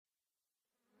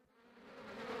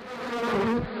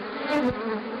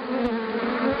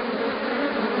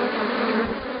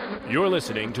You're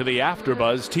listening to the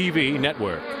AFTERBUZZ TV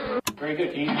network. Very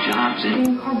good, Dean.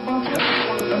 Johnson. From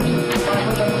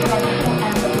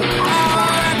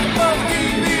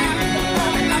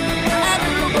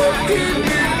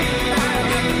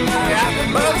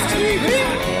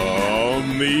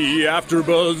the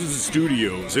AFTERBUZZ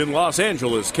Studios in Los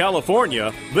Angeles,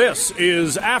 California, this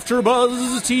is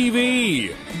AFTERBUZZ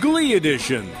TV, Glee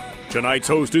Edition. Tonight's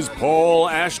host is Paul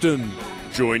Ashton.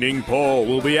 Joining Paul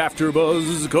will be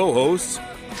AFTERBUZZ co-hosts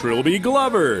Trilby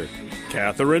Glover,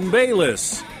 Katherine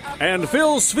Bailess, and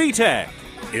Phil Svitek.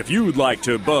 If you'd like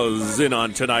to buzz in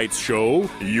on tonight's show,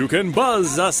 you can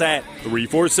buzz us at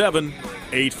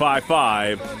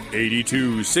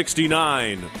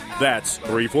 347-855-8269. That's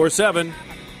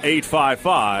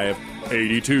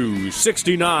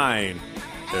 347-855-8269.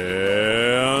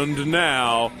 And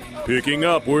now, picking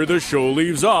up where the show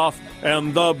leaves off,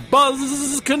 and the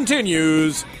buzz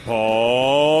continues,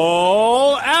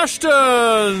 Paul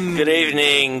Ashton! Good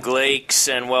evening,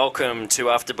 Gleeks, and welcome to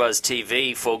AFTERBUZZ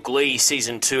TV for Glee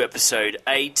Season 2, Episode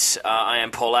 8. I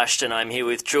am Paul Ashton. I'm here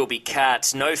with Trilby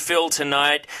Cat. No Phil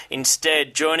tonight.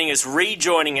 Instead,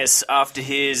 rejoining us after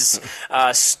his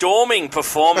storming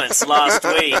performance last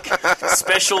week.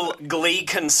 Special Glee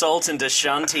consultant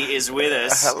Ashanti is with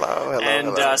us. Hello.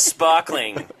 And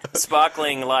sparkling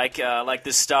like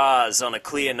the stars on a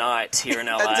clear night here in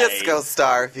LA. A disco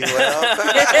star, if you will.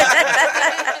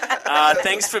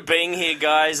 Thanks for being here,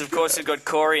 guys. Of course, we've got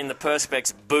Corey in the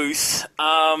Perspex booth.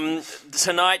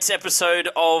 Tonight's episode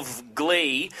of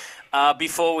Glee,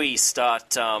 before we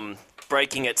start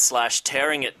breaking it /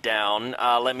 tearing it down,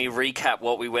 let me recap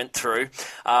what we went through.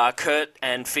 Kurt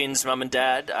and Finn's mum and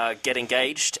dad get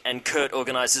engaged, and Kurt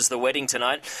organises the wedding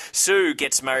tonight. Sue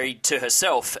gets married to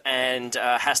herself and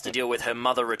has to deal with her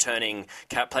mother returning,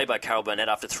 played by Carol Burnett,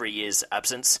 after 3 years'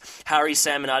 absence. Harry,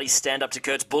 Sam and Artie stand up to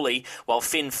Kurt's bully, while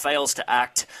Finn fails to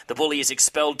act. The bully is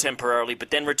expelled temporarily,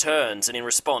 but then returns, and in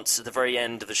response, at the very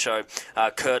end of the show,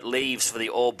 Kurt leaves for the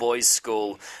all-boys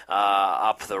school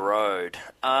up the road.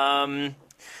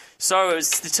 So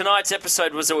tonight's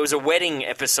episode was a wedding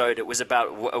episode. It was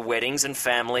about weddings and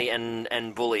family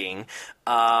and bullying.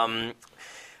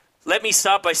 Let me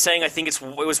start by saying I think it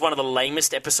was one of the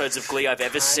lamest episodes of Glee I've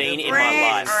ever seen in my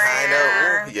life. I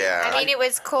know, yeah. I mean, it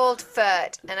was called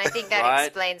Furt, and I think that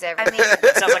explains everything.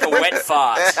 It sounds like a wet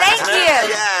fart. Thank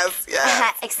you.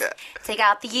 Yes. Take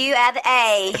out the U, add the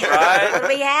A. Right. What do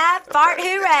we have? Fart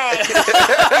hooray.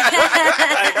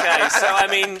 Okay, so I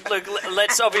mean, look,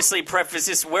 let's obviously preface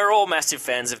this. We're all massive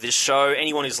fans of this show.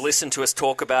 Anyone who's listened to us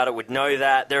talk about it would know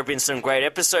that. There have been some great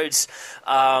episodes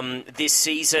this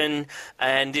season,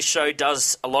 and this show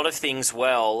does a lot of things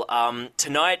well.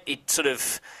 Tonight, it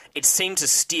seemed to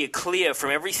steer clear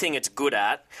from everything it's good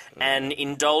at and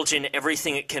indulge in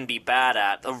everything it can be bad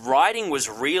at. The writing was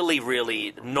really,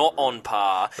 really not on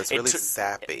par. It's really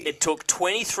sappy. It took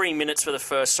 23 minutes for the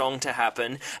first song to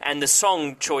happen, and the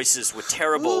song choices were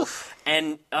terrible. Oof.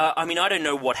 And, I mean, I don't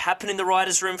know what happened in the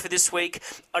writer's room for this week.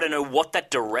 I don't know what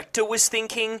that director was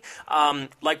thinking.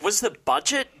 Was the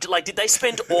budget... did they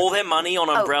spend all their money on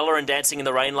Umbrella and Dancing in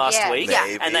the Rain last week?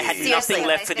 Maybe. And they had nothing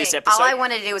left for this episode? All I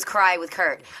wanted to do was cry with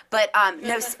Kurt. But,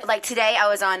 today I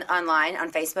was online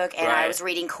on Facebook, and I was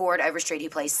reading Cord Overstreet, who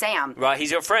plays Sam. Right,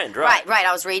 he's your friend, right? Right.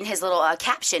 I was reading his little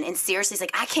caption, and seriously, he's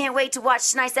like, I can't wait to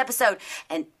watch tonight's episode.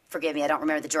 And forgive me, I don't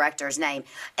remember the director's name.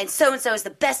 And so-and-so is the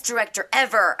best director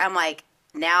ever. I'm like,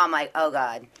 oh,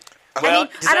 God. Well,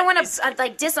 I don't want to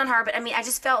diss on her, but I mean, I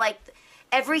just felt like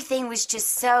everything was just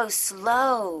so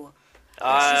slow. She's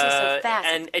just so fast.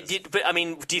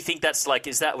 Do you think that's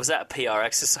was that a PR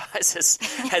exercise?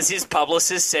 Has his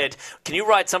publicist said, can you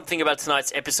write something about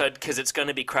tonight's episode because it's going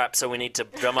to be crap, so we need to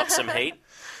drum up some heat?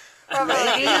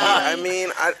 Maybe. I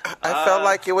mean, I felt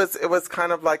like it was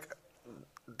kind of like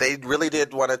they really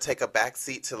did want to take a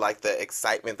backseat to the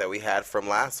excitement that we had from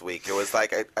last week. It was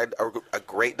like a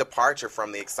great departure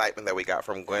from the excitement that we got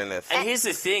from Gwyneth. And here's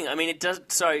the thing. I mean, it does.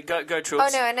 Sorry, go Truls. Oh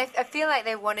no, and I feel like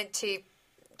they wanted to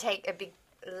take a big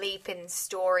leap in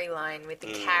storyline with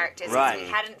the characters. Right. We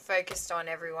hadn't focused on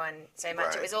everyone so much.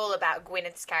 Right. It was all about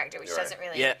Gwyneth's character, which doesn't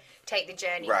really take the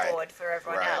journey forward for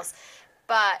everyone else.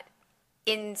 But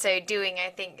in so doing,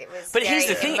 I think it was here's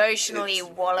the thing. Emotionally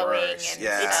wallowing.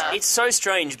 It's so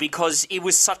strange because it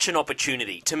was such an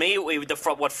opportunity. To me,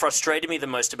 what frustrated me the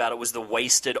most about it was the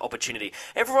wasted opportunity.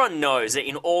 Everyone knows that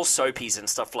in all soapies and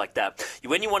stuff like that,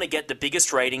 when you want to get the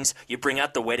biggest ratings, you bring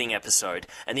out the wedding episode.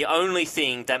 And the only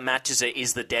thing that matches it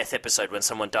is the death episode when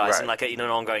someone dies in in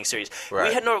an ongoing series.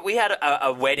 Right. We had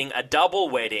a wedding, a double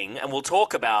wedding, and we'll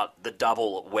talk about the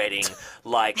double wedding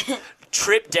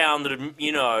trip down the,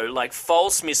 you know, like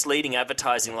false misleading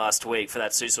advertising last week for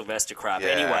that Sue Sylvester crap.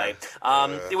 Anyway,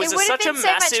 it was such a massive. It would have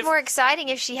been so much more exciting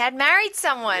if she had married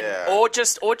someone, or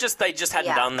just they just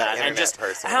hadn't done that. And just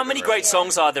how many great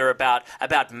songs are there about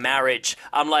marriage?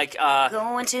 I'm like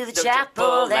going to the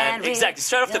chapel and exactly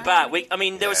straight off the bat.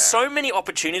 There were so many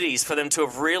opportunities for them to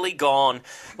have really gone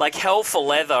like hell for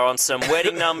leather on some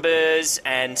wedding numbers,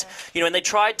 and you know, and they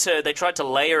tried to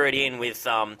layer it in with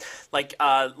like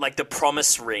the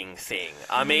promise ring thing.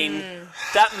 I mean,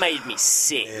 that made me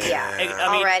sick.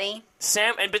 Already.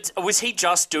 Sam, but was he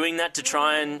just doing that to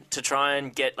try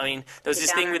and get? I mean, there was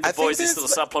this thing with the boys, this little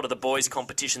subplot of the boys'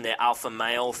 competition, their alpha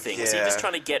male thing. Was he just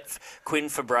trying to get Quinn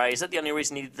Fabray? Is that the only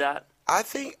reason he did that? I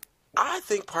think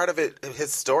part of it,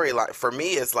 his storyline for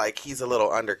me, is like he's a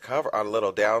little undercover, a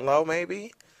little down low,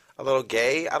 maybe. A little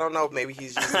gay. I don't know. Maybe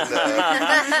he's using the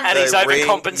and he's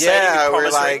overcompensating. Yeah, with we're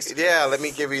like, rings. let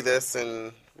me give you this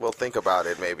and we'll think about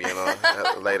it. Maybe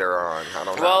later on. I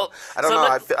don't know. I don't know.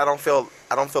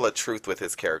 I don't feel a truth with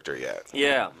his character yet.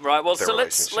 Yeah. Right. Well, so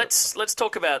let's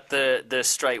talk about the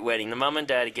straight wedding. The mum and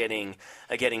dad are getting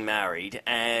married,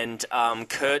 and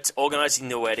Kurt's organising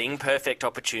the wedding. Perfect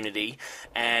opportunity,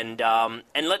 and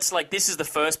this is the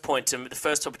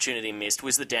first opportunity missed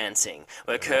was the dancing,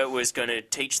 where Kurt was going to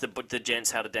teach the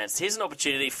gents how to dance. Here's an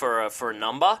opportunity for a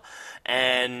number,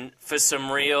 and for some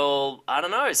real, I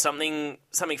don't know, something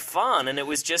fun, and it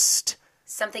was just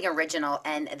something original,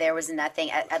 and there was nothing.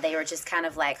 They were just kind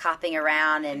of like hopping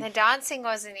around, and the dancing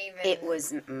wasn't even. It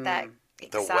was that.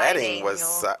 The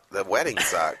wedding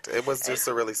sucked. It was just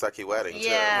a really sucky wedding, too.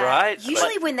 Right?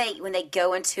 Usually when they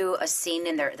go into a scene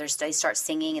and they start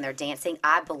singing and they're dancing,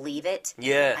 I believe it.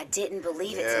 Yeah. I didn't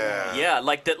believe it today. Yeah,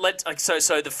 like that.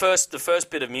 So the first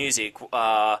bit of music.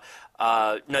 The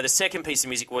second piece of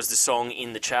music was the song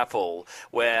in the chapel,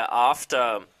 where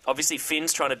after obviously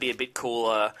Finn's trying to be a bit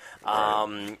cooler,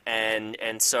 and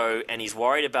he's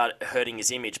worried about hurting his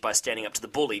image by standing up to the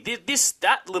bully.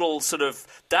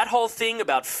 That whole thing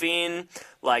about Finn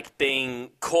like being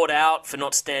caught out for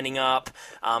not standing up,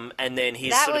 and then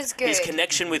his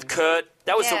connection with Kurt.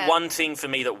 That was the one thing for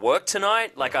me that worked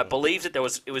tonight. Like I believed that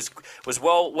it was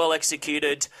well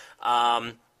executed.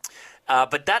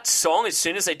 But that song, as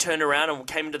soon as they turned around and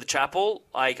came into the chapel,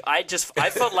 like I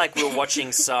felt like we were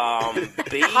watching some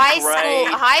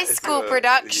high school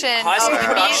production of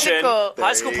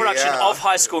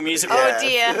High School Musical. Oh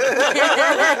dear!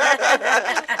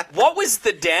 What was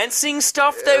the dancing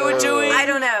stuff they were doing? I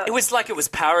don't know. It was like it was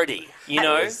parody. You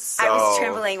know, I was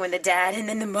trembling when the dad and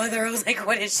then the mother. I was like,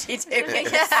 "What is she doing?"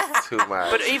 Too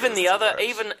much. But even the other,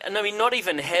 not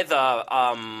even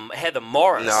Heather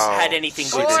Morris had anything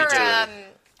good to do.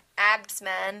 Abs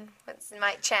man, what's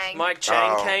Mike Chang? Mike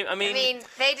Chang came. I mean,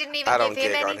 they didn't even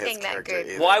give him anything that good.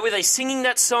 Either. Why were they singing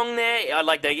that song there?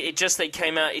 They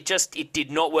came out. It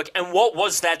did not work. And what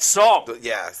was that song?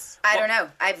 Yes. I don't know.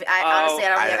 I honestly,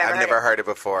 I don't think I've never heard it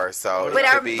before. So, but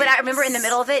I remember in the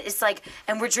middle of it, it's like,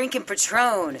 and we're drinking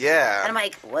Patron. Yeah. And I'm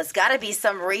like, well, it's got to be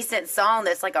some recent song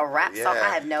that's like a rap song.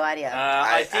 I have no idea.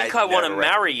 I think I Want to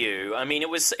Marry You. I mean, it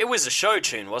was a show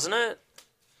tune, wasn't it?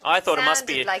 I thought it must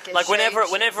be like whenever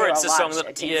it's a song that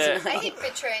I think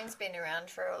Patron's been around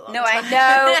for a long time. No,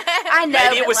 I know.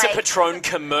 Maybe it was a Patron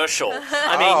commercial.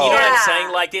 I mean, you know what I'm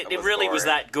saying? Like it really was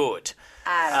that good.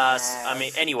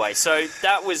 Anyway, so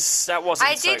that wasn't.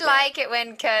 I did like it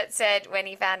when Kurt said when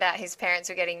he found out his parents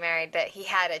were getting married that he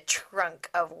had a trunk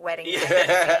of wedding rings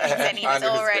and he was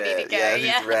all ready to go. Yeah,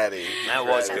 he's ready. That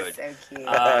was good. So cute.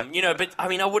 But I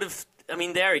mean, I would have. I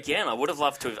mean, there again, I would have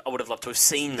loved to have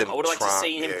seen them. I would have liked to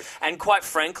see him. Yeah. And quite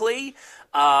frankly,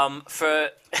 I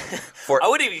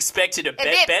would have expected a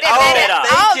bit better.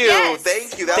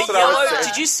 Thank you. That's what I was saying.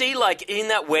 Did you see, like, in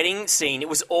that wedding scene, it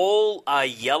was all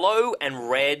yellow and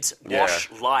red wash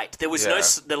light. There was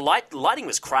the lighting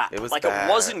was crap. It was bad. It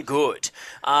wasn't good.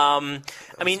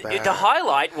 The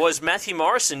highlight was Matthew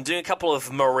Morrison doing a couple of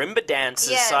marimba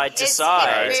dances side to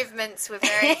side. His movements were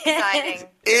very exciting.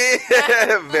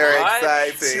 Very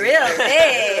exciting. Really?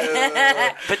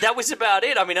 But that was about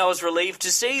it. I mean, I was relieved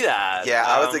to see that. Yeah,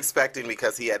 I was expecting,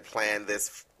 because he had planned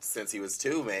this since he was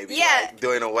 2, maybe. Yeah. Like,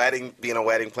 doing a wedding, being a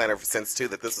wedding planner since 2,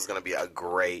 that this was going to be a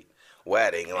great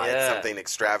wedding. Like, something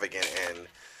extravagant, and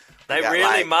they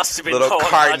really must have been little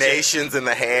carnations in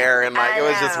the hair, and like it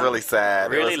was just really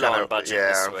sad. Really low on budget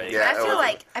this week. Yeah,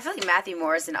 I feel like Matthew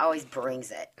Morrison always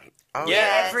brings it. Oh,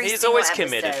 he's always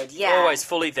committed. Episode. Yeah. Always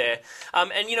fully there.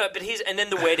 And then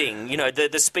the wedding,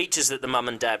 the speeches that the mum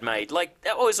and dad made, like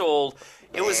that was all.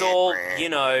 It was all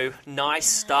nice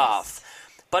stuff.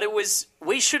 But it was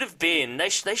we should have been. They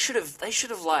should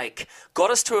have like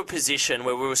got us to a position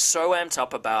where we were so amped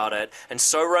up about it and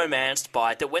so romanced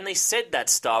by it that when they said that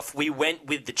stuff, we went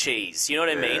with the cheese. You know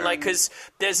what I mean? Like, because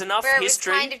there's enough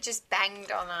history. It was kind of just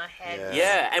banged on our head.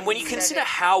 Yeah, and when you consider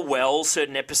how well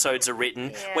certain episodes are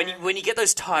written, when you get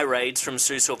those tirades from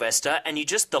Sue Sylvester, and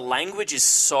the language is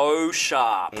so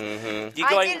sharp, you're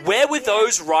going, where were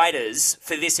those writers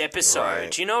for this episode?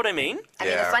 Right. Do you know what I mean? I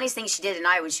mean, the funniest thing she did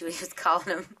tonight when she was calling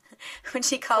him. When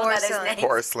she called him out his name.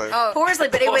 Porcelain. Oh, porcelain,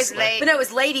 but it was it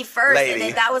was Lady first. Lady. And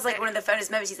then that was like one of the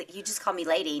funniest moments. He's like, you just call me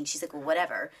Lady. And she's like, well,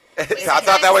 whatever. I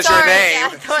thought that was your name. I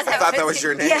thought that was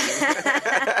your name.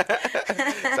 Yeah.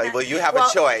 It's like, well, you have a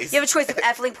choice. You have a choice of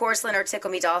Effling Porcelain or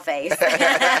Tickle Me Dollface.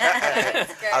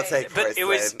 I'll take But it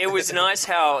was nice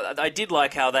how, I did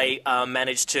like how they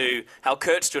managed to, how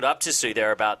Kurt stood up to Sue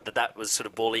there about that was sort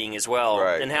of bullying as well.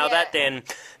 Right. And how that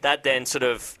then sort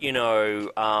of,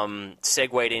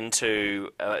 segued into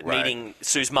meeting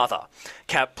Sue's mother,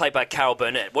 played by Carol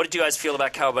Burnett. What did you guys feel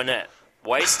about Carol Burnett?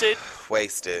 Wasted?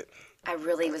 Wasted. I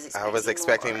really was expecting I was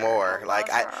expecting more. Like,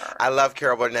 I love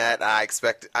Carol Burnett. I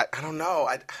don't know.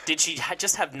 Did she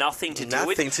just have nothing to do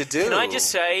with it? Nothing to do. Can I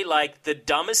just say, like, the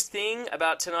dumbest thing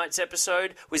about tonight's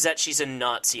episode was that she's a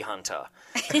Nazi hunter.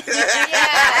 Yeah,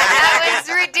 that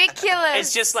was ridiculous.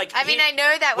 It's just like... I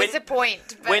know that was the point.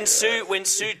 But... When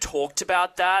Sue talked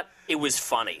about that, it was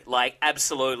funny. Like,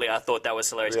 absolutely, I thought that was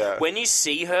hilarious. Yeah. When you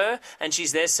see her and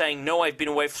she's there saying, no, I've been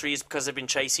away for 3 years because I've been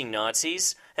chasing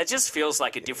Nazis... It just feels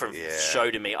like a different show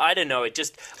to me. I don't know. I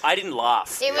didn't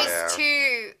laugh. It was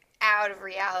too out of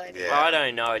reality. Yeah. I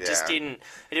don't know. It just didn't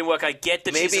work. I get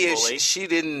that she's a bully. She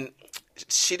didn't.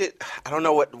 I don't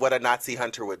know what a Nazi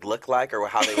hunter would look like or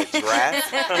how they would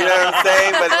dress. You know what I'm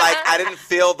saying? But like, I didn't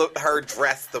feel her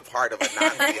dress the part of a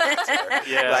Nazi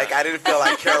hunter. Yeah. Like, I didn't feel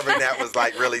like Carol Burnett was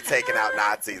like really taking out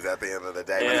Nazis at the end of the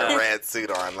day with a red suit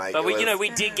on. Like, but we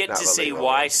did get to see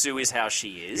why Sue is how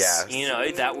she is. Yes.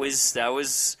 That was.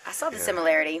 I saw the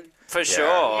similarity for sure.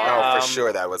 Yeah. Oh, for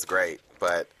sure, that was great.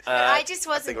 But I just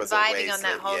wasn't vibing on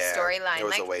that whole storyline. It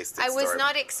was a wasted I was story.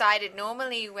 not excited.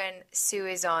 Normally, when Sue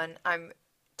is on, I'm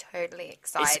totally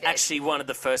excited. It's actually one of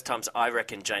the first times I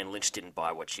reckon Jane Lynch didn't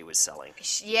buy what she was selling.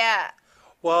 Yeah.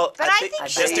 Well, but I think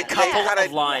just a couple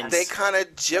of lines. They kind of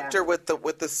gypped her with the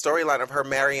storyline of her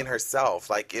marrying herself.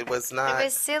 Like, it was not. It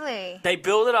was silly. They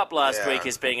built it up last week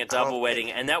as being a double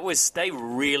wedding, and they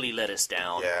really let us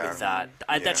down with that.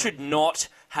 That should not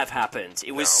have happened.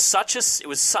 It was such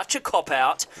a cop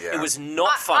out. Yeah. It was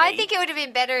not funny. I think it would have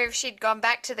been better if she'd gone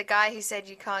back to the guy who said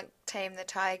you can't tame the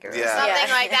tiger or something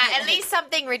like that. At least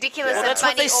something ridiculous and that's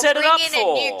funny. What they set it up in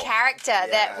for. A new character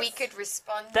that we could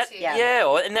respond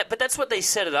to. But that's what they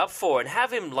set it up for, and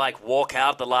have him like walk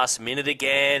out at the last minute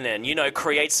again, and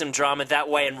create some drama that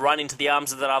way, and run into the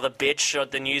arms of that other bitch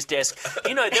at the news desk.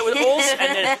 There was also,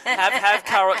 and then have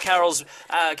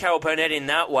Carol Burnett in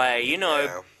that way.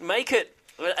 Make it.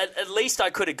 At least I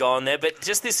could have gone there, but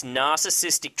just this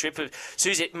narcissistic trip of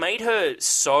Susie, it made her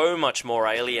so much more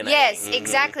alienating. Yes,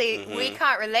 exactly. Mm-hmm. We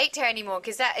can't relate to her anymore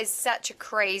because that is such a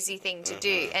crazy thing to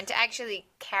do, and to actually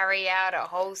carry out a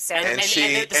whole ceremony and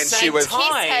she was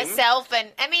kiss herself,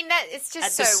 and it's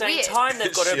just so weird. At the same time,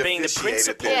 they've got her being the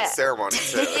principal. The ceremony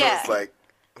too. It was like,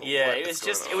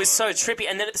 it was so trippy.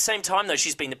 And then at the same time, though,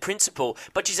 she's being the principal,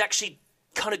 but she's actually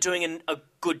kind of doing a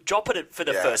good job at it for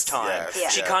the first time.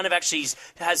 She kind of actually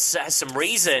has some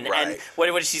reason. Right. And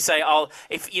what did she say?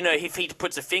 If he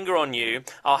puts a finger on you,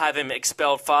 I'll have him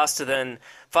expelled faster than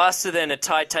a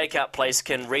Thai takeout place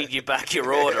can read you back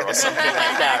your order or something like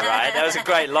that, right? That was a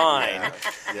great line.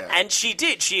 Yeah. And she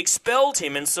did. She expelled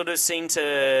him and sort of seemed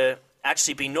to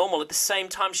actually be normal. At the same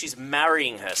time, she's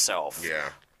marrying herself. Yeah.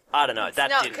 I don't know. It's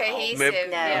not cohesive.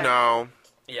 No.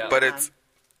 Yeah. But it's...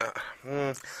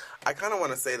 I kind of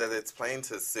want to say that it's playing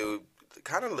to Sue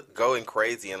kind of going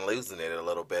crazy and losing it a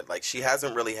little bit. Like, she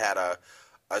hasn't really had a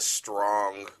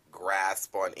strong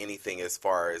grasp on anything as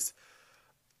far as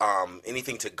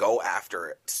anything to go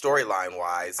after storyline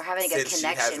wise. Or having a good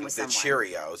connection with the someone.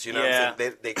 Cheerios, you know, so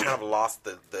they kind of lost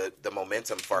the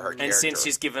momentum for her character. And since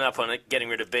she's given up on getting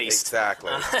rid of Beast,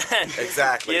 exactly.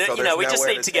 So we just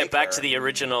need to get back to the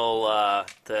original,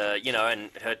 and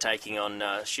her taking on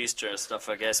Schuster and stuff,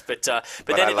 I guess. But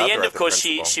then at the end, of course,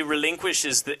 she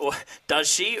relinquishes or does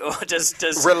she, or does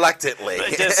reluctantly?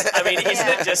 Isn't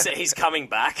it just that he's coming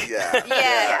back?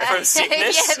 From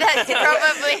sickness. Yeah, that's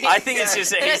probably. I think it's just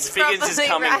that His Figgins is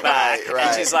coming back,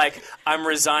 and she's like, "I'm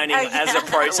resigning as a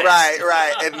protest."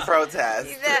 Right, in protest.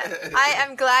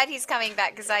 I'm glad he's coming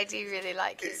back because I do really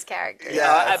like his character.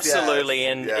 Yeah, absolutely.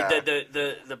 And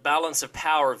the balance of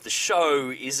power of the show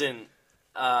isn't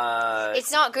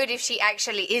It's not good if she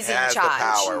actually is in charge. The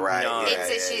power, right? No.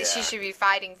 She should be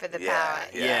fighting for the power.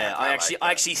 Yeah, I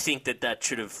actually think that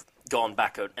should have gone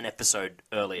back an episode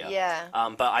earlier. Yeah.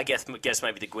 But I guess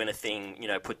maybe the Gwyneth thing,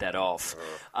 put that off.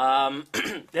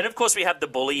 Then of course we have the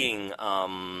bullying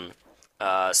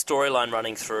storyline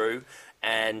running through.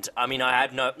 And, I mean, I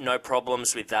have no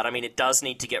problems with that. I mean, it does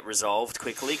need to get resolved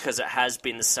quickly because it has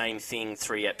been the same thing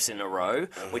 3 eps in a row,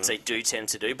 which they do tend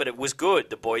to do. But it was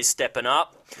good. The boys stepping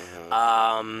up.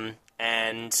 Again,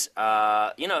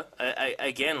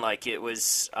 like, it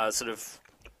was sort of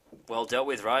well dealt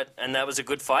with, right? And that was a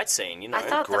good fight scene, I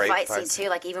thought the fight scene, too,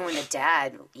 like, even when the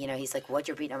dad, he's like, what,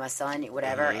 you're beating on my son,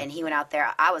 whatever. And he went out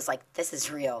there. I was like, this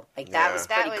is real. Like, that was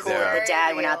pretty cool. The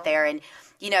dad went out there and...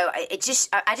 I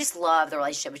just love the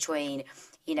relationship between,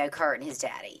 Kurt and his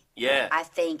daddy. Yeah. I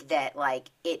think that,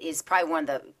 like, it is probably one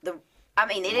of the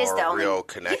it is the only... real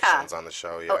connections on the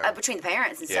show, between the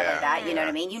parents and stuff like that, you know what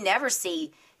I mean? You never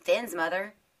see Finn's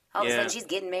mother. All of a sudden, she's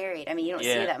getting married. I mean, you don't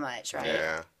see that much,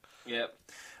 right? Yeah.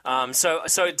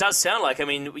 So it does sound like,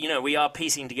 we are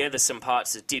piecing together some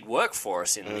parts that did work for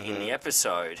us in the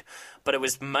episode, but it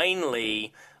was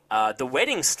mainly... the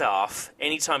wedding stuff,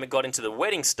 anytime it got into the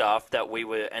wedding stuff, that we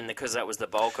were, and because that was the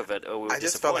bulk of it, we were I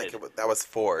just felt like that was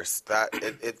forced.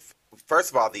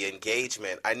 First of all, the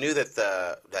engagement. I knew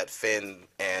that Finn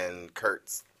and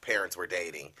Kurt's parents were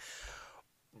dating,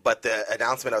 but the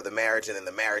announcement of the marriage and then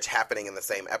the marriage happening in the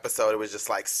same episode, it was just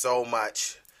like so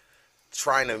much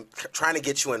trying to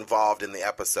get you involved in the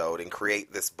episode and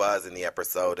create this buzz in the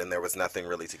episode, and there was nothing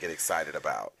really to get excited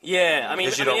about. Yeah, I mean,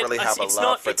 because you don't really have a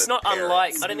love for the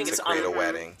parents. I don't think it's create a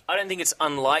wedding. I don't think it's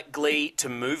unlike Glee to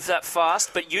move that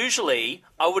fast. But usually,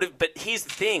 I would have. But here's the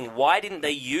thing: why didn't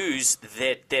they use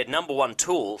their number one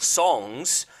tool,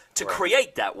 songs? To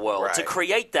create that world, to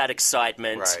create that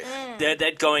excitement,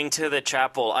 they're going to the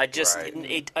chapel. I just,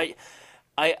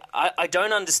 I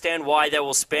don't understand why they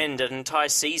will spend an entire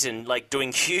season like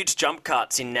doing huge jump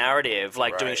cuts in narrative,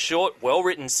 like doing short,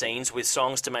 well-written scenes with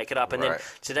songs to make it up, and then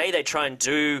today they try and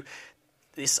do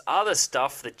this other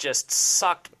stuff that just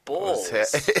sucked balls. I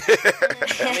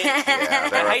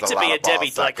hate to be a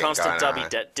Debbie, like constant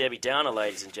Debbie Downer,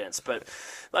 ladies and gents, but.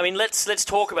 I mean, let's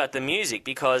talk about the music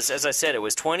because, as I said, it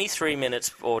was 23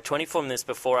 minutes or 24 minutes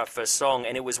before our first song,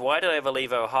 and it was "Why Did I Ever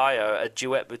Leave Ohio," a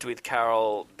duet with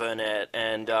Carol Burnett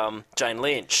and Jane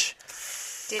Lynch.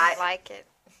 Didn't like it.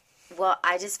 Well,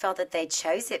 I just felt that they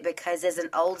chose it because it's an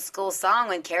old school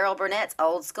song, and Carol Burnett's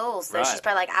old school, so she's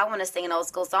probably like, I want to sing an old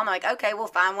school song. I'm like, okay, we'll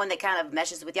find one that kind of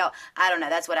meshes with y'all. I don't know.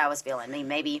 That's what I was feeling. I mean,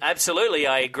 maybe. Absolutely,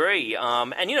 I agree.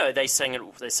 And they sang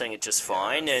it just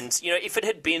fine. And if it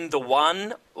had been the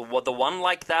one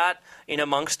like that in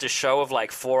amongst a show of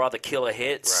like 4 other killer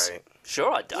hits,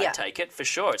 sure, I'd take it for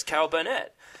sure. It's Carol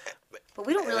Burnett. But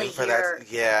we don't really hear...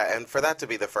 and for that to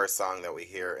be the first song that we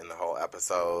hear in the whole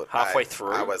episode... Halfway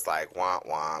through. I was like, womp,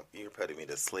 womp, you're putting me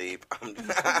to sleep.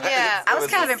 I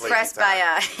was kind of impressed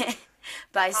by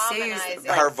Sue's...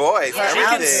 Her voice. She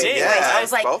can sing. Yeah, I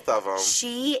was like, both of them.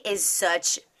 She is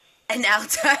such... an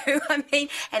alto, and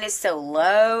it's so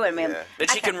low. But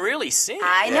she can really sing.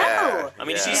 I know. I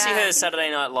mean, did you see her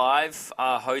Saturday Night Live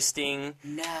hosting?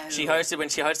 No. When she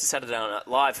hosted Saturday Night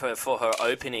Live for her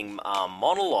opening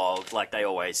monologue, like they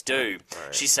always do.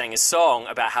 She sang a song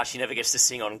about how she never gets to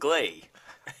sing on Glee.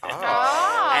 And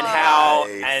how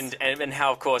and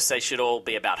how of course they should all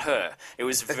be about her.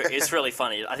 It's really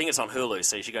funny. I think it's on Hulu,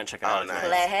 so you should go and check it out.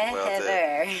 Nice.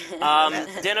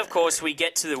 Then of course we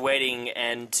get to the wedding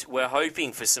and we're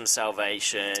hoping for some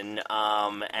salvation.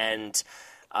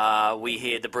 We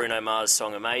hear the Bruno Mars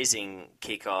song "Amazing"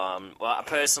 kick on. Well,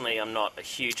 personally, I'm not a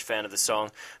huge fan of the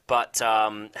song, but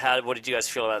what did you guys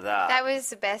feel about that? That was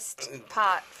the best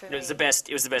part for me. It was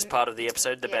the best part of the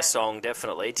episode. The best song,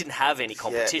 definitely. It didn't have any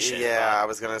competition. I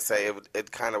was gonna say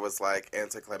it kind of was like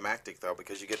anticlimactic though,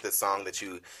 because you get this song that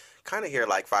you kind of hear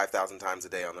like 5,000 times a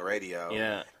day on the radio.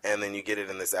 Yeah. And then you get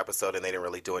it in this episode, and they didn't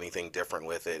really do anything different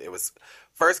with it. It was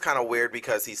first kind of weird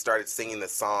because he started singing the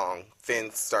song.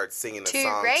 Finn started singing the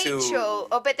song to Rachel.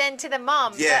 But then to the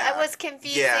mom. Yeah. It was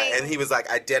confusing. Yeah, and he was like,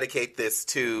 I dedicate this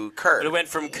to Kurt. But it went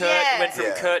from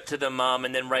Kurt to the mom,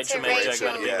 and then Rachel made a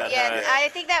joke about her. I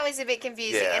think that was a bit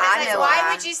confusing. Yeah. And I was like,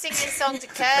 why would you sing this song to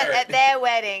Kurt at their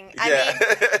wedding? I mean,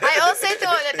 I also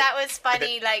thought that was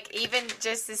funny, like, even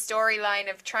just the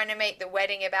storyline of trying to make the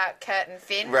wedding about Kurt and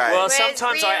Finn. Right. Well,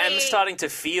 sometimes I am starting to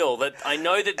feel that I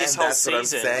know that this whole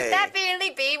season... Would that really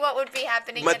be what would be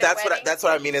happening at a wedding? That's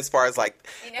what I mean as far as, like,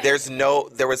 there was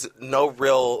no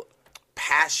real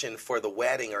passion for the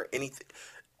wedding or anything.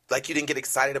 Like, you didn't get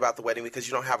excited about the wedding because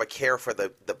you don't have a care for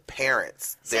the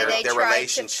parents, their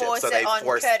relationship. So they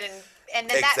forced and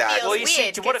then that feels well, you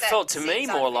weird. see, what it felt to me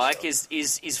more artificial. like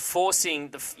is forcing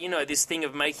this thing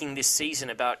of making this season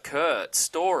about Kurt's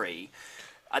story.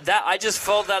 That I just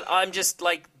felt that I'm just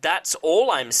like that's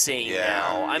all I'm seeing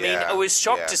now. I mean, I was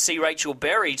shocked to see Rachel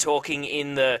Berry talking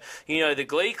in the the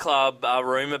Glee Club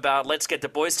room about let's get the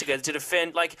boys together to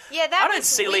defend. Like, I don't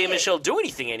see Leah Michelle do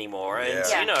anything anymore, and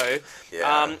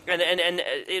and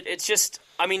it's just.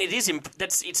 I mean,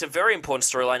 it's a very important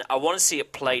storyline. I want to see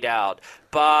it played out,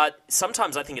 but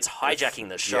sometimes I think it's hijacking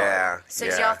the show. Yeah. So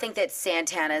do y'all think that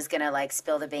Santana's gonna like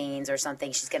spill the beans or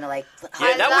something? She's gonna like.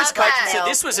 That was quite. So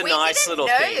this was a nice little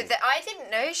thing. I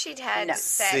didn't know she'd had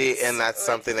sex. See, and that's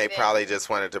something they probably just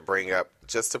wanted to bring up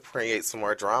just to create some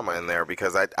more drama in there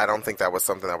because I don't think that was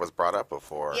something that was brought up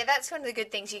before. Yeah, that's one of the good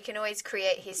things. You can always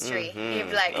create history. You're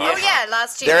like,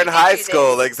 last year they're in high do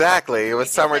school, this. Exactly. It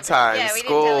was summertime, Yeah, we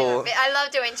school. didn't tell him. I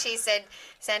loved it when she said.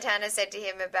 Santana said to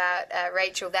him about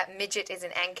Rachel, that midget is an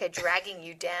anchor dragging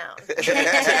you down. to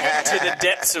the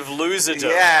depths of loserdom.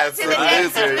 Yes, To the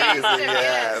depths of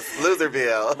yes.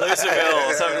 Loserville.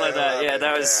 Loserville, something like that. Yeah,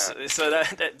 that was so.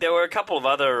 That there were a couple of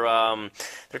other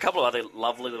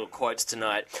lovely little quotes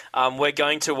tonight. We're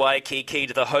going to Waikiki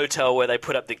to the hotel where they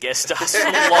put up the guest stars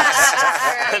from Lost,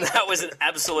 and that was an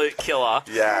absolute killer.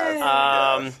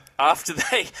 Yeah. After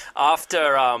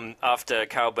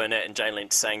Carol Burnett and Jane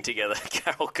Lynch sang together,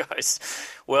 Carol goes,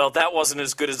 "Well, that wasn't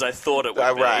as good as I thought it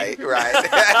would be." Right.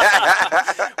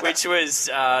 Which was,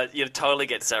 totally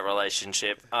gets that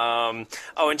relationship. And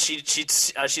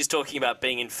she's talking about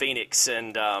being in Phoenix,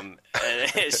 and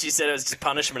she said it was just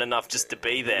punishment enough just to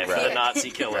be there for the Nazi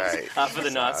killers, for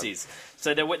the Nazis.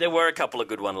 So there were a couple of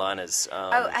good one-liners.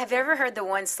 Have you ever heard the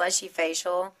one slushy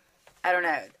facial? I don't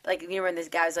know. Like, you know when this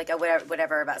guy was like,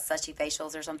 whatever about slushy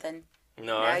facials or something?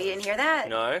 No. No, you didn't hear that?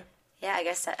 No. Yeah, I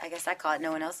guess I caught it.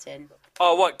 No one else did.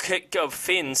 Oh, what?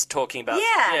 Finn's talking about?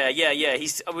 Yeah. Yeah.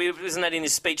 Wasn't that in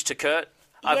his speech to Kurt?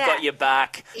 I've got your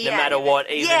back, no matter what,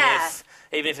 even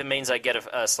if it means I get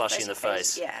a slushy in the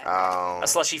face. Yeah. A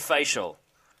slushy facial.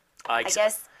 I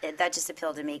guess that just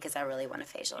appealed to me because I really want a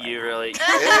facial. You really... Ew,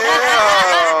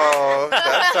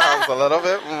 that sounds a little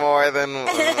bit more than...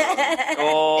 It's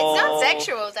not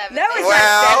sexual to have a it's facial.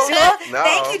 not sexual. No.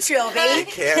 Thank you, Trilby. It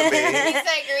can be. He's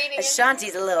like reading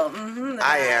Ashanti's a little...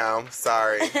 I am.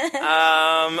 Sorry.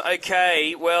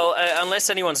 Okay, well,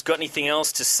 unless anyone's got anything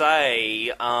else to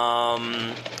say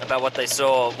about what they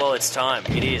saw, well, it's time.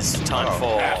 It is time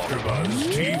for...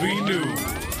 AfterBuzz TV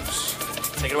News.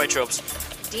 Take it away, Trilbs.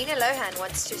 Dina Lohan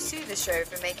wants to sue the show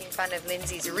for making fun of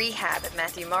Lindsay's rehab.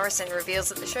 Matthew Morrison reveals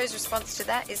that the show's response to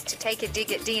that is to take a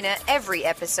dig at Dina every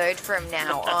episode from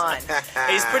now on.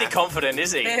 He's pretty confident,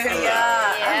 is he? Yeah.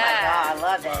 Oh, my God. I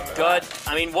love it. God,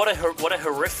 I mean, what a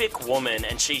horrific woman,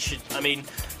 and she should... I mean...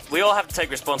 We all have to take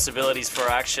responsibilities for our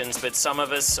actions, but some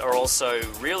of us are also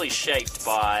really shaped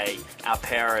by our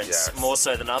parents more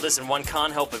so than others, and one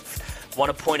can't help but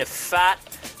want to point a fat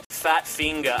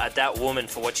finger at that woman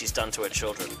for what she's done to her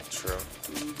children. True.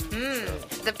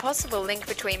 The possible link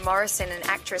between Morrison and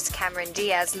actress Cameron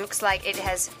Diaz looks like it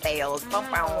has failed.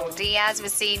 Diaz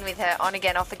was seen with her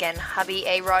on-again, off-again hubby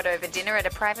A-Rod over dinner at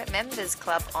a private members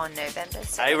club on November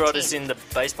 17th. A-Rod is in the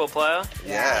baseball player?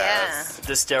 Yes.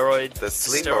 The steroid... The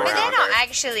sleep steroid. But they're not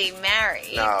actually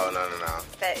married. No.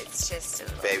 But it's just a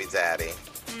little... Baby daddy.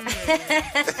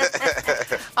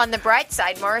 On the bright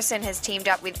side, Morrison has teamed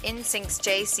up with NSYNC's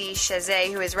JC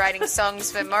Chazé, who is writing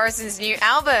songs for Morrison's new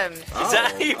album. Is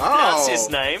that how you pronounce his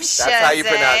name? That's how you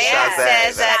pronounce Chazé.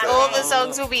 Says that all the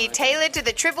songs will be tailored to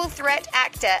the triple threat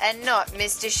actor and not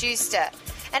Mr. Schuster.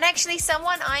 And actually,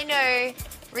 someone I know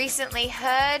recently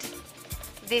heard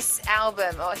this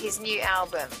album, or his new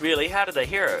album. Really? How did they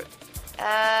hear it?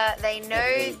 They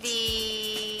know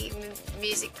the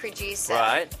music producer.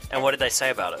 Right. And what did they say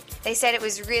about it? They said it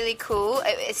was really cool.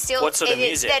 It still, what sort of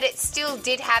music? That it still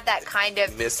did have that kind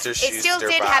of... Mr. Schuster It still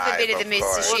did have a bit of the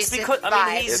Mr. Schuster vibe.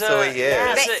 I mean, It's who he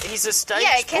is. He's a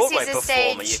stage Broadway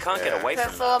performer. You can't get away from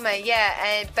that. Performer,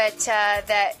 yeah.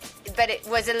 But it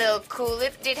was a little cool.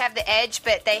 It did have the edge,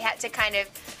 but they had to kind of...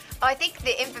 I think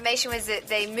the information was that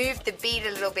they moved the beat a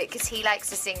little bit because he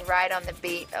likes to sing right on the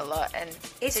beat a lot, and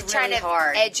it's to really try to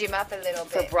hard edge him up a little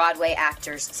bit for Broadway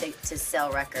actors to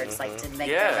sell records, like to make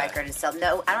their record and sell.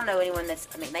 No, I don't know anyone that's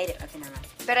made it. Okay, never mind.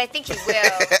 But I think he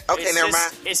will. Never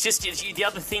mind. It's just the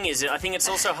other thing is I think it's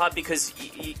also hard because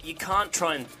you can't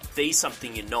try and be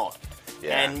something you're not.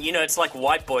 Yeah. And, you know, it's like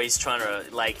white boys trying to,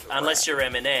 like, unless you're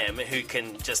Eminem, who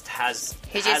can just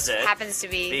Who just happens to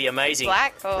be amazing.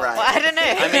 black or Right. well, I don't know.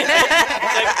 I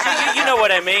mean, you know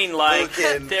what I mean? Like,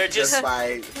 they're just...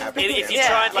 If you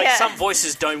try, like, some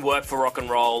voices don't work for rock and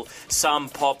roll, some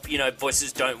pop, you know,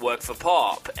 voices don't work for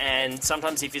pop, and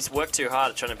sometimes if you work too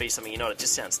hard at trying to be something you're not, it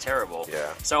just sounds terrible.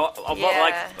 Yeah. So,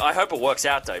 I hope it works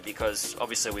out, though, because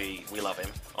obviously we love him.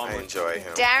 I enjoy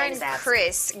him. Darren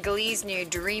Criss, Glee's new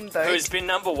dreamboat, who's been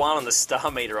 #1 on the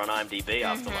star meter on IMDb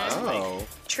after last week.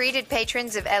 treated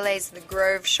patrons of LA's The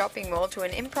Grove shopping mall to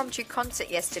an impromptu concert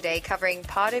yesterday covering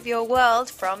Part of Your World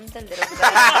from The Little Bird.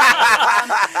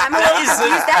 I'm a little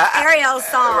confused. That's Ariel's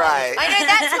song. Right. I know,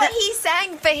 that's what he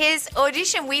sang for his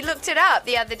audition. We looked it up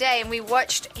the other day and we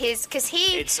watched his, because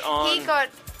he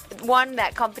won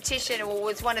that competition, or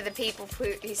was one of the people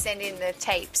who sent in the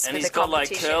tapes and for he's the got like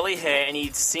competition. curly hair and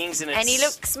he sings in it. And he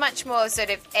looks much more sort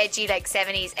of edgy, like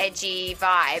 70s edgy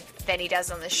vibe than he does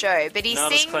on the show. But he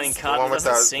not sings. as clean cut,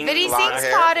 doesn't sing. But he long sings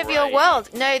hair? Part of Your Right. World.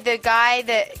 No, the guy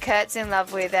that Kurt's in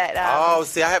love with at.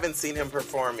 See, I haven't seen him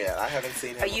perform yet. I haven't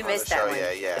seen him. You on missed the show that one.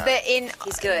 yet. Yeah. But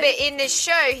He's good. But in the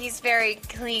show, he's very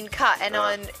clean cut, and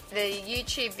on the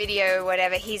YouTube video or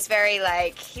whatever, he's very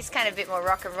like he's kind of a bit more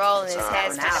rock and roll, and his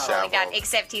hair's kind of falling down.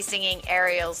 Except he's singing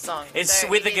Ariel's song. It's So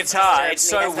with the it is guitar. disturbing. It's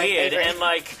so That's my weird, favorite. and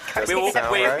like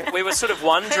Right? we were sort of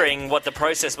wondering what the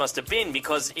process must have been,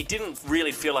 because it didn't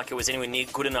really feel like it was anywhere near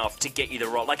good enough to get you the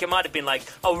role. Like it might have been like,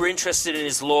 oh, we're interested in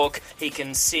his look. He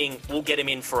can sing. We'll get him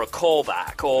in for a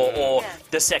callback or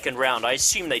the second round. I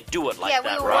assume they do it like that,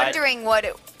 we were right? wondering what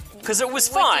it. Because it was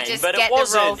Would you fine, just but get it the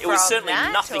wasn't. role It was from certainly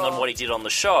that, nothing on or- what he did on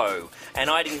the show, and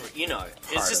I didn't. You know,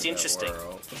 it's just interesting.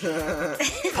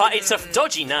 It's a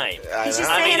dodgy name. He's just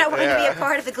I saying mean, I want to be a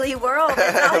part of the Glee world.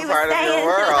 That's all he was Part of saying. your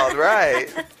world,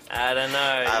 right? I don't know.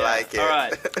 I like it. All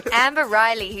right. Amber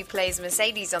Riley, who plays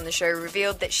Mercedes on the show,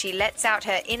 revealed that she lets out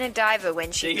her inner diva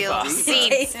when she Diva. films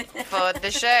scenes for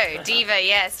the show. Diva,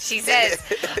 yes. She says,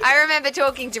 I remember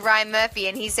talking to Ryan Murphy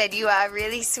and he said, you are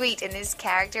really sweet and this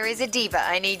character is a diva.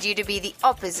 I need you to be the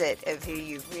opposite of who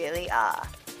you really are.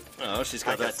 Oh, she's I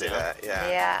got can that see down. that. Yeah.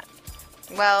 Yeah.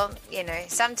 Well, you know,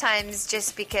 sometimes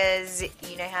just because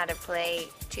you know how to play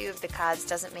two of the cards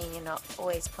doesn't mean you're not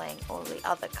always playing all the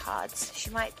other cards. She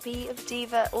might be a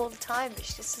diva all the time, but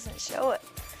she just doesn't show it.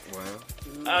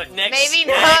 Next. Maybe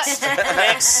not.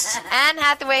 Next. Anne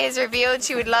Hathaway has revealed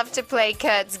she would love to play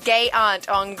Kurt's gay aunt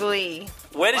on Glee.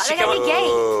 Where did Why she they come gotta up? be gay?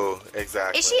 Oh,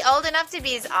 exactly. Is she old enough to be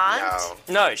his aunt?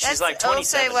 No. No, she's That's like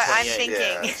 27. also what I'm 28.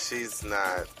 thinking. Yeah, she's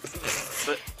not.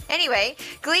 Anyway,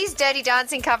 Glee's Dirty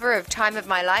Dancing cover of Time of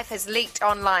My Life has leaked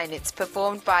online. It's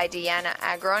performed by Deanna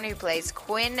Agron, who plays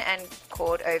Quinn, and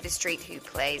Cord Overstreet, who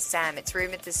plays Sam. It's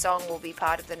rumoured the song will be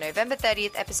part of the November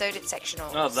 30th episode at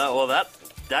Sectionals. Oh,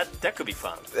 that could be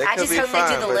fun. It I could just be hope they do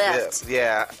fun, the but lift.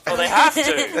 Yeah. Oh, they have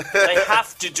to. They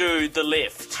have to do the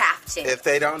lift. Have to. If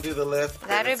they don't do the lift, then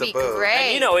That'd it's a be boo. great.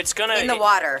 And you know, it's gonna In the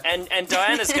water. and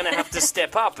Diana's gonna have to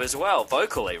step up as well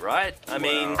vocally, right? I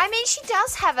mean, she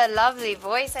does have a lovely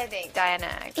voice, I think, Diana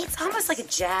Agron. It's almost like a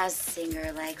jazz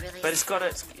singer, like really. but it's got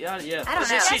a yeah. I don't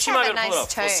know. She It might does be able to have a pull it nice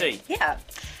off. We'll tone. see. Yeah.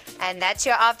 And that's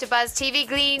your AfterBuzz TV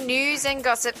Glee news and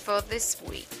gossip for this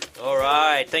week. All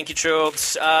right, thank you,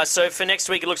 Childs. So for next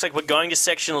week, it looks like we're going to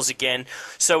sectionals again.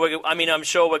 So I'm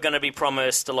sure we're going to be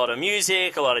promised a lot of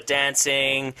music, a lot of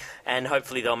dancing, and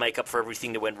hopefully they'll make up for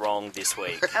everything that went wrong this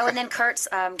week. Oh, and then Kurt's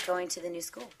going to the new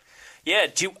school. Yeah.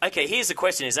 Okay. Here's the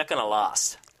question: is that going to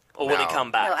last, or will he No.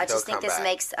 come back? No, I just They'll think this come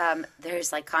back. makes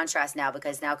there's like contrast now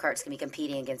because now Kurt's gonna be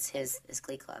competing against his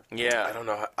Glee club. Yeah. I don't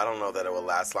know that it will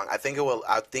last long. I think it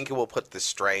will put the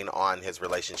strain on his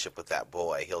relationship with that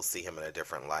boy. He'll see him in a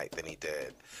different light than he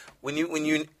did. When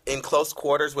you in close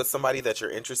quarters with somebody that you're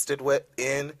interested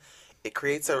in, it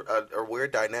creates a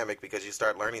weird dynamic because you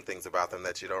start learning things about them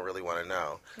that you don't really want to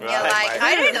know. You're like,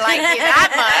 I didn't like you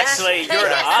that much. Actually, you're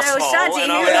an asshole, Ashanti,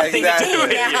 and I yeah, have nothing to do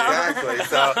with you. Exactly.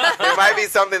 So there might be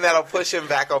something that'll push him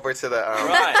back over to the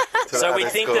Right. to So the we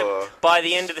other think school. that by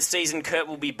the end of the season, Kurt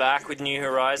will be back with New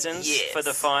Horizons Yes. for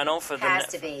the final. For the Has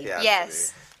to be. Yeah,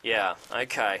 Yes. Yeah.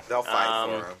 Okay. They'll fight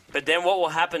for him. But then what will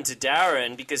happen to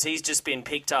Darren, because he's just been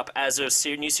picked up as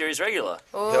a new series regular?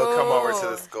 He'll come over to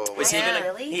the school. Was he Yeah. gonna?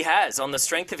 Really? He has, on the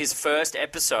strength of his first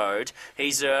episode.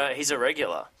 He's a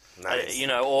regular. Nice.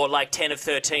 Or like 10 of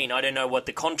 13. I don't know what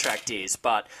the contract is,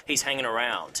 but he's hanging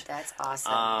around. That's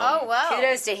awesome. Oh, wow.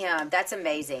 Kudos to him. That's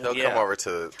amazing. He'll Yeah. come over to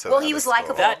Well, the he other was school.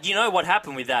 likable. That what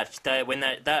happened with that? When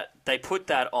they put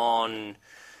that on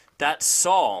that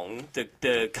song,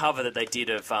 the cover that they did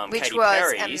of Which Katy was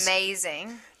Perry's.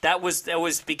 amazing. That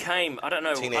became I don't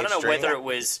know Teenage whether Dream? it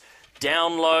was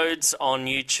downloads on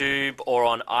YouTube or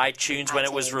on iTunes when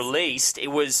it was released,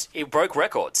 it broke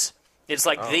records. It's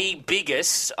like the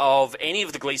biggest of any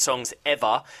of the Glee songs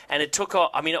ever, and it took.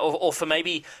 I mean, or for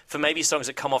maybe songs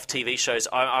that come off TV shows.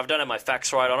 I don't have my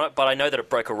facts right on it, but I know that it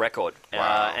broke a record.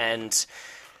 Wow. And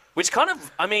which kind of,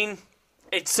 I mean,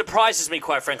 it surprises me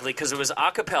quite frankly because it was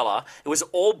a cappella. It was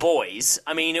all boys.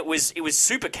 I mean, it was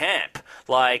super camp,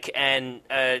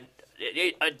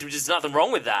 there's nothing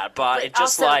wrong with that, but it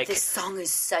just also, this song is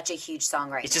such a huge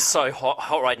song right now. It's just so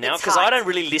hot right now because I don't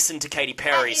really listen to Katy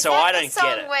Perry, so I don't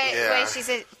get it. Where she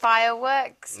said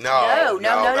fireworks? No.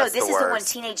 This is the one,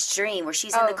 Teenage Dream, where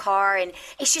she's in the car, and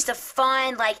it's just a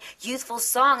fun, like, youthful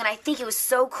song, and I think it was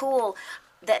so cool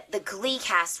that the Glee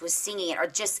cast was singing it, or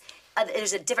just...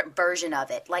 there's a different version of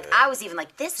it. Like I was even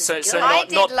like, "This is good." So not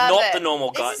the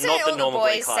normal guy, not the normal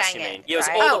Glee class. You mean? Yeah, it was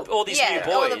all these new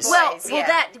boys. But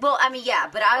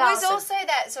I was also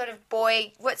that sort of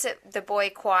boy. What's it? The boy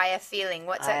choir feeling.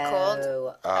 What's it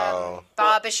called?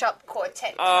 Barbershop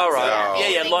quartet. Oh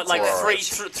right, like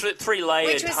three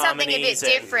layered which was something a bit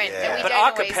different. But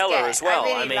a cappella as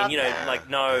well. I mean, like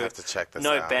no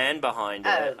band behind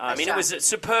it. I mean, it was a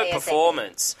superb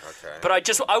performance. Okay. But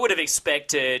I would have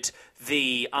expected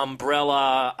the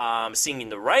Umbrella Singing in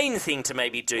the Rain thing to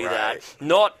maybe do that.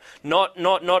 Not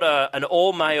an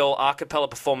all-male a cappella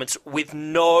performance with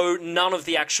none of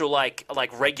the actual like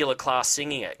regular cast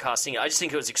singing it. I just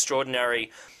think it was extraordinary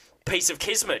piece of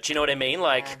kismet, you know what I mean?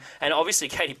 Like, and obviously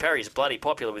Katy Perry is bloody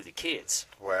popular with the kids.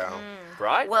 Well,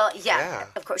 right? Well, yeah,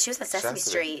 of course. She was on Sesame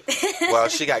Street. Well,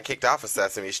 she got kicked off of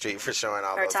Sesame Street for showing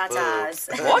all those tatas.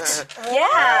 boobs. What?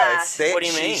 Yeah. What do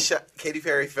you mean? Katy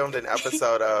Perry filmed an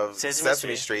episode of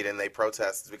Sesame Street, and they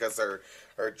protested because her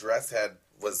dress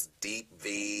was deep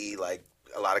V, like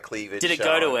a lot of cleavage. Did it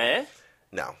go to air?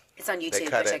 No. It's on YouTube.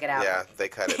 Check it out. Yeah, they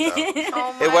cut it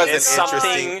though. It wasn't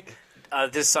interesting.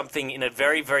 There's something in a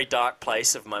very, very dark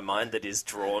place of my mind that is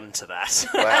drawn to that.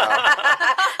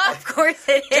 Wow. Of course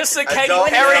it is. Just the Katy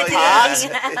Perry part.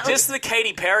 Just the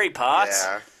Katy Perry part.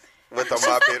 Yeah. With the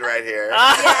Muppet right here.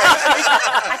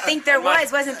 I think there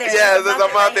wasn't there? Yeah, there's a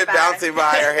Muppet bouncing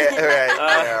by her head.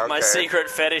 Right. My secret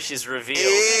fetish is revealed.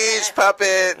 Each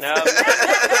puppet.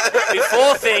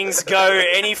 Before things go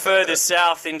any further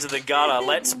south into the gutter,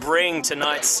 let's bring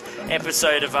tonight's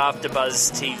episode of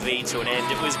AfterBuzz TV to an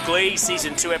end. It was Glee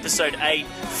Season 2, Episode 8.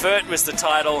 Furt was the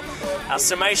title. Our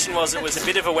summation was it was a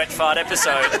bit of a wet fart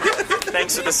episode.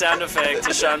 Thanks for the sound effect,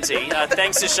 Ashanti.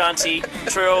 Thanks, Ashanti,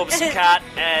 Trilbs, Kat,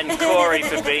 and Corey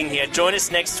for being here. Join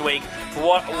us next week for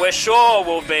what we're sure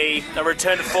will be a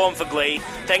return to form for Glee.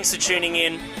 Thanks for tuning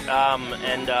in,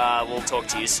 and we'll talk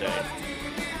to you soon.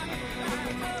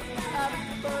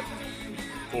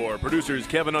 For producers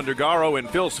Kevin Undergaro and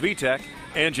Phil Svitek,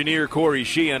 engineer Corey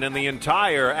Sheehan, and the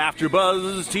entire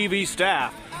AfterBuzz TV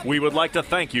staff, we would like to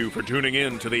thank you for tuning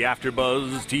in to the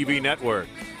AfterBuzz TV network.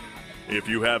 If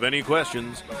you have any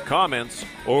questions, comments,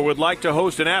 or would like to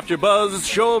host an AfterBuzz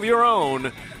show of your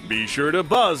own, be sure to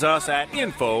buzz us at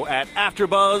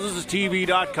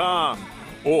info@AfterBuzzTV.com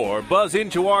or buzz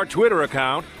into our Twitter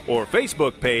account or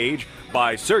Facebook page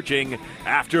by searching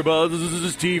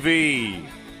AfterBuzz TV.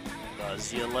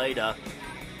 Buzz you later.